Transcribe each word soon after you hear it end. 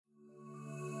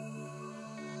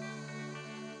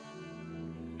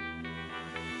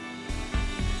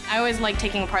I always like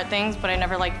taking apart things, but I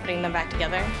never like putting them back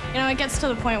together. You know, it gets to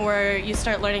the point where you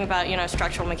start learning about,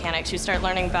 structural mechanics. You start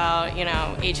learning about,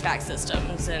 HVAC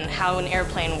systems and how an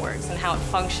airplane works and how it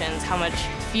functions, how much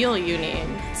fuel you need.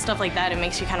 Stuff like that, it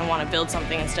makes you kind of want to build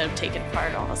something instead of take it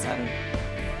apart all of a sudden.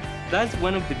 That's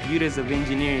one of the beauties of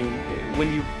engineering.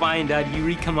 When you find that,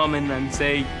 you come home and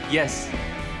say, yes,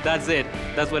 that's it.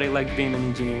 That's what I like being an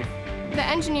engineer. The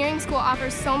engineering school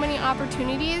offers so many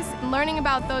opportunities. Learning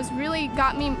about those really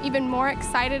got me even more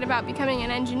excited about becoming an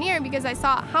engineer because I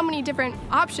saw how many different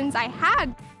options I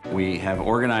had. We have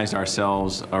organized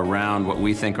ourselves around what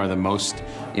we think are the most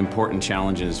important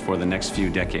challenges for the next few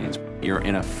decades. You're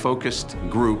in a focused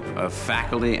group of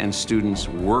faculty and students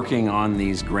working on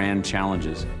these grand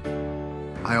challenges.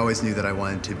 I always knew that I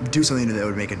wanted to do something that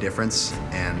would make a difference,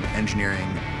 and engineering,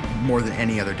 more than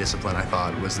any other discipline, I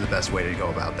thought was the best way to go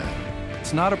about that.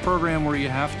 It's not a program where you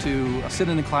have to sit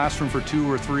in the classroom for 2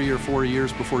 or 3 or 4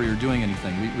 years before you're doing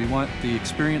anything. We want the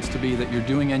experience to be that you're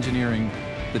doing engineering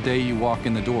the day you walk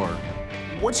in the door.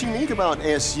 What's unique about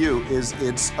ASU is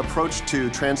its approach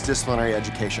to transdisciplinary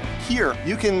education. Here,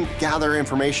 you can gather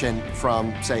information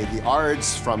from, say, the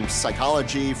arts, from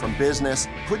psychology, from business,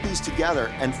 put these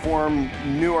together and form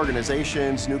new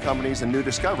organizations, new companies, and new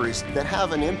discoveries that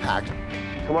have an impact.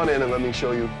 Come on in and let me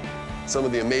show you some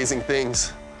of the amazing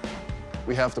things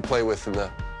we have to play with in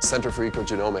the Center for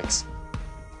Ecogenomics.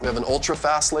 We have an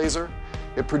ultra-fast laser.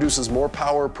 It produces more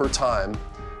power per time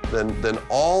than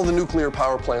all the nuclear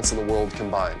power plants in the world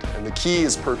combined. And the key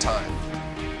is per time.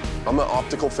 I'm an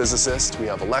optical physicist. We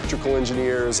have electrical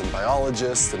engineers and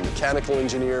biologists and mechanical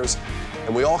engineers,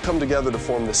 and we all come together to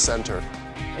form this center.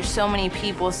 There's so many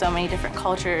people, so many different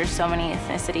cultures, so many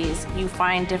ethnicities. You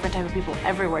find different type of people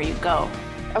everywhere you go.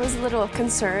 I was a little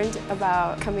concerned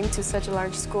about coming to such a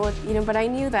large school, but I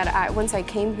knew that once I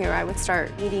came here, I would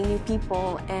start meeting new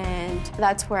people, and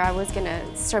that's where I was gonna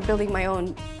start building my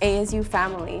own ASU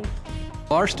family.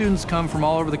 Our students come from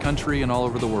all over the country and all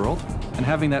over the world, and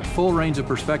having that full range of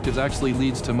perspectives actually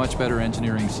leads to much better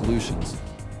engineering solutions.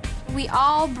 We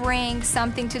all bring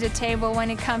something to the table when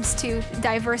it comes to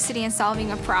diversity and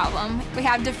solving a problem. We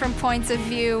have different points of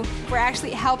view. We're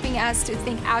actually helping us to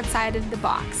think outside of the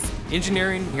box.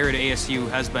 Engineering here at ASU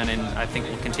has been, and I think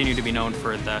will continue to be known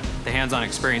for the hands-on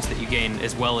experience that you gain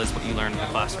as well as what you learn in the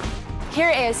classroom. Here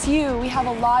at ASU, we have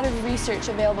a lot of research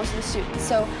available to the students.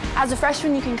 So as a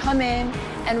freshman, you can come in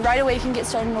and right away you can get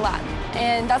started in the lab.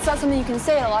 And that's not something you can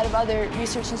say at a lot of other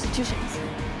research institutions.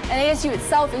 And ASU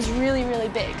itself is really, really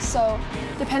big. So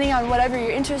depending on whatever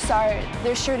your interests are,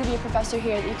 there's sure to be a professor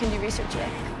here that you can do research with.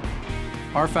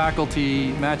 Our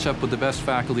faculty match up with the best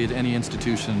faculty at any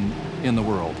institution in the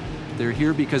world. They're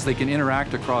here because they can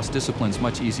interact across disciplines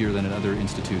much easier than at other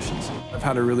institutions. I've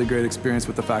had a really great experience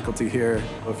with the faculty here.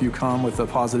 If you come with a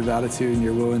positive attitude and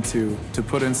you're willing to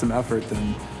put in some effort,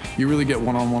 then you really get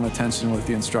one-on-one attention with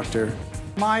the instructor.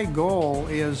 My goal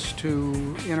is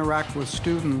to interact with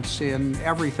students in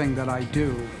everything that I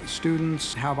do.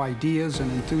 Students have ideas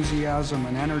and enthusiasm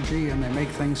and energy, and they make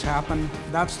things happen.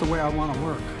 That's the way I want to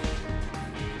work.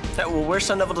 Well, we're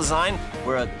Sun Devil Design.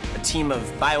 We're a team of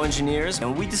bioengineers,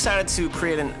 and we decided to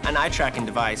create an eye tracking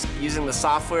device. Using the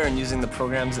software and using the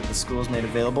programs that the school has made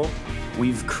available,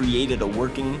 we've created a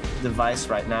working device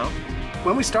right now.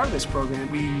 When we started this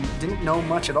program, we didn't know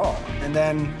much at all. And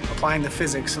then applying the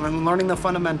physics and then learning the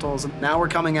fundamentals. And now we're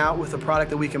coming out with a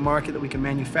product that we can market, that we can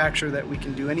manufacture, that we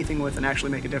can do anything with and actually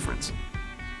make a difference.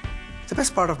 The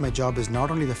best part of my job is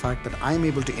not only the fact that I'm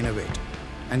able to innovate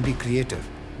and be creative,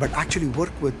 but actually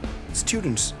work with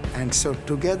students. And so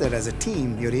together as a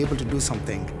team, you're able to do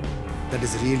something that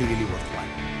is really, really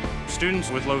worthwhile. Students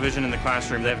with low vision in the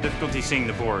classroom, they have difficulty seeing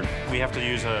the board. We have to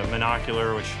use a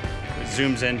monocular, which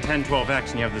zooms in 10, 12x,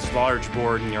 and you have this large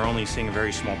board, and you're only seeing a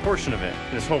very small portion of it.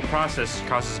 This whole process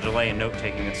causes a delay in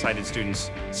note-taking that sighted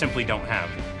students simply don't have.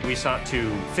 We sought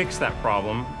to fix that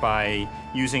problem by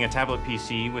using a tablet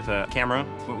PC with a camera.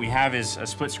 What we have is a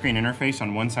split-screen interface.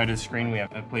 On one side of the screen, we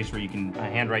have a place where you can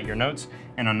handwrite your notes,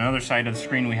 and on another side of the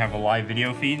screen, we have a live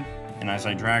video feed. And as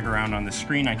I drag around on the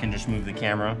screen, I can just move the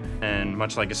camera, and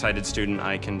much like a sighted student,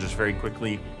 I can just very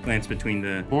quickly glance between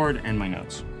the board and my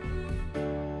notes.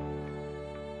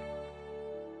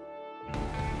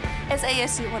 As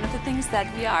ASU, one of the things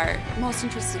that we are most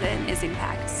interested in is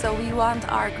impact. So we want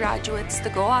our graduates to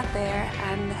go out there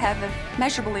and have a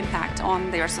measurable impact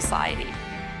on their society.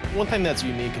 One thing that's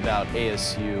unique about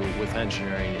ASU with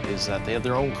engineering is that they have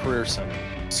their own career center.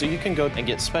 So you can go and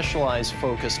get specialized,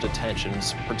 focused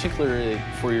attentions, particularly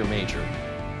for your major.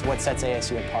 What sets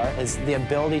ASU apart is the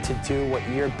ability to do what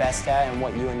you're best at and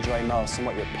what you enjoy most and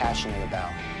what you're passionate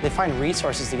about. They find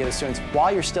resources to give the students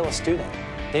while you're still a student.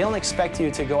 They don't expect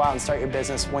you to go out and start your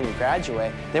business when you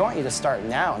graduate. They want you to start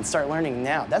now and start learning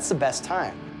now. That's the best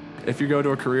time. If you go to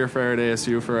a career fair at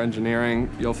ASU for engineering,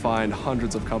 you'll find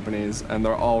hundreds of companies, and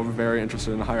they're all very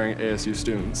interested in hiring ASU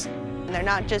students. They're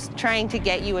not just trying to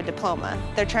get you a diploma.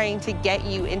 They're trying to get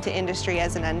you into industry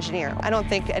as an engineer. I don't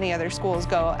think any other schools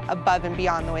go above and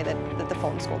beyond the way that the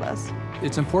Fulton School does.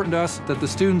 It's important to us that the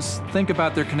students think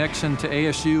about their connection to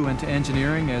ASU and to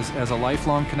engineering as a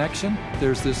lifelong connection.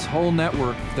 There's this whole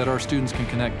network that our students can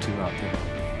connect to out there.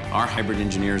 Our hybrid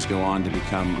engineers go on to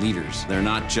become leaders. They're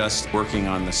not just working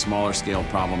on the smaller scale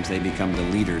problems, they become the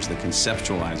leaders, the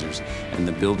conceptualizers, and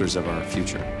the builders of our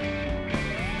future.